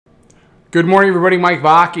Good morning, everybody. Mike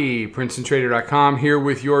Vacchi, Princetontrader.com, here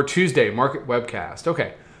with your Tuesday market webcast.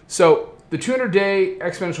 Okay, so the 200-day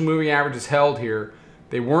exponential moving average is held here.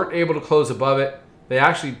 They weren't able to close above it. They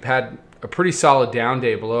actually had a pretty solid down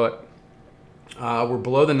day below it. We're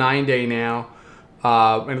below the 9-day now,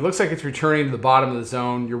 and it looks like it's returning to the bottom of the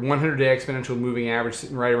zone. Your 100-day exponential moving average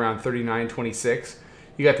sitting right around 39.26.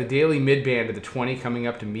 You got the daily mid-band of the 20 coming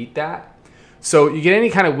up to meet that. So you get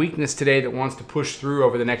any kind of weakness today that wants to push through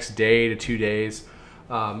over the next day to 2 days,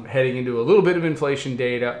 heading into a little bit of inflation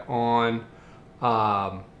data on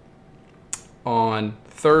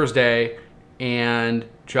Thursday and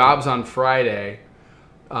jobs on Friday.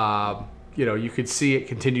 You could see it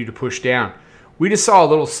continue to push down. We just saw a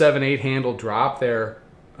little 7-8 handle drop there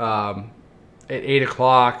at 8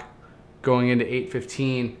 o'clock going into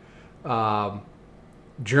 8:15.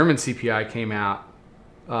 German CPI came out.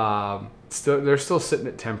 They're still sitting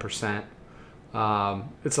at 10%.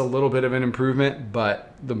 It's a little bit of an improvement,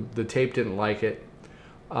 but the tape didn't like it.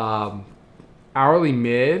 Hourly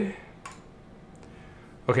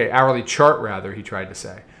chart rather, he tried to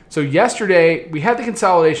say. So yesterday, we had the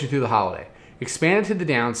consolidation through the holiday. Expanded to the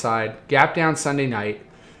downside, gap down Sunday night.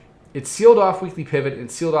 It sealed off weekly pivot and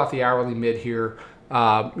sealed off the hourly mid here,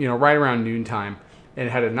 right around noontime. And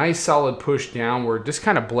it had a nice solid push downward, just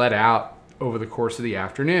kind of bled out over the course of the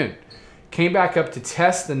afternoon. Came back up to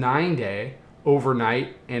test the 9-day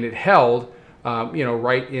overnight, and it held,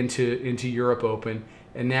 right into Europe Open.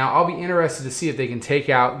 And now I'll be interested to see if they can take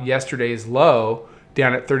out yesterday's low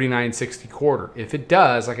down at 39.60 quarter. If it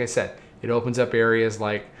does, like I said, it opens up areas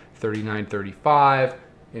like 39.35,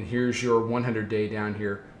 and here's your 100-day down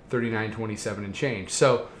here, 39.27 and change.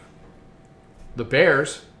 So the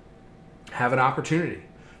bears have an opportunity.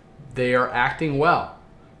 They are acting well.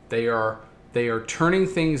 They are turning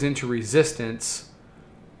things into resistance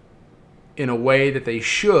in a way that they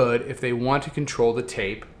should if they want to control the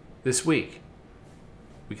tape this week.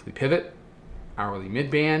 Weekly pivot, hourly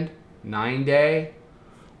mid-band, 9-day,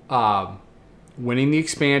 winning the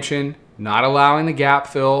expansion, not allowing the gap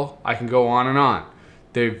fill. I can go on and on.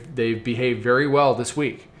 They've behaved very well this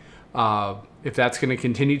week. If that's going to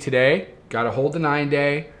continue today, got to hold the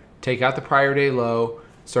 9-day, take out the prior day low,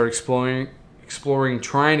 start exploring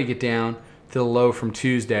trying to get down to the low from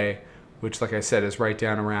Tuesday, which, like I said, is right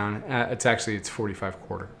down around. It's 45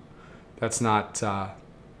 quarter. That's not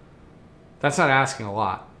asking a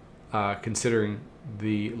lot, considering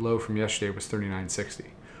the low from yesterday was 39.60.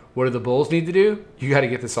 What do the bulls need to do? You got to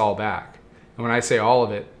get this all back. And when I say all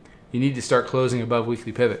of it, you need to start closing above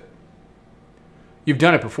weekly pivot. You've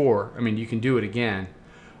done it before. I mean, you can do it again.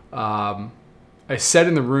 I said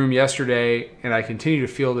in the room yesterday, and I continue to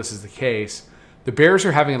feel this is the case, the bears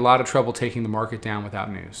are having a lot of trouble taking the market down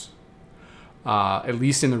without news, at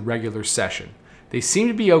least in the regular session. They seem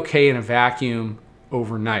to be okay in a vacuum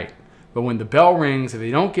overnight, but when the bell rings, if they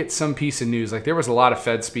don't get some piece of news, like there was a lot of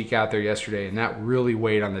Fed speak out there yesterday, and that really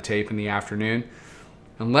weighed on the tape in the afternoon,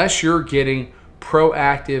 unless you're getting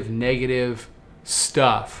proactive negative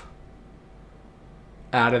stuff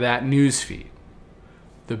out of that news feed,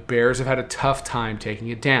 the bears have had a tough time taking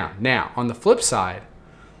it down. Now, on the flip side,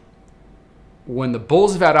 when the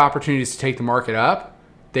bulls have had opportunities to take the market up,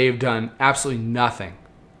 they've done absolutely nothing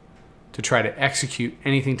to try to execute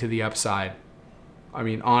anything to the upside. I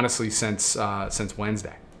mean, honestly, since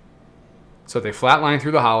Wednesday. So they flatlined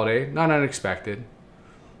through the holiday, not unexpected,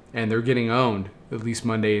 and they're getting owned at least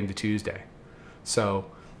Monday into Tuesday. So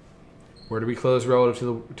where do we close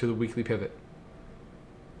relative to the weekly pivot?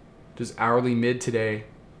 Does hourly mid today,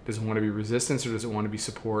 does it want to be resistance or does it want to be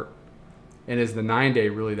support? And is the 9-day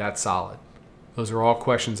really that solid? Those are all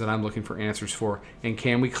questions that I'm looking for answers for. And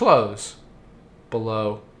can we close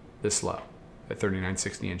below this low at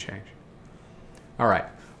 39.60 and change? All right.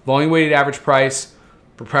 Volume weighted average price,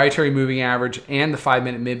 proprietary moving average, and the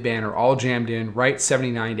 5-minute mid-band are all jammed in right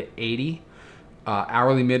 79 to 80.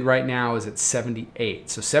 Hourly mid right now is at 78.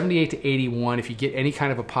 So 78 to 81. If you get any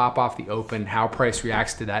kind of a pop off the open, how price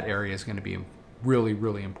reacts to that area is going to be really,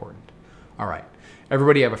 really important. All right.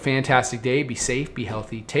 Everybody have a fantastic day. Be safe, be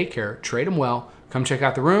healthy, take care, trade them well. Come check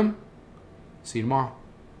out the room. See you tomorrow.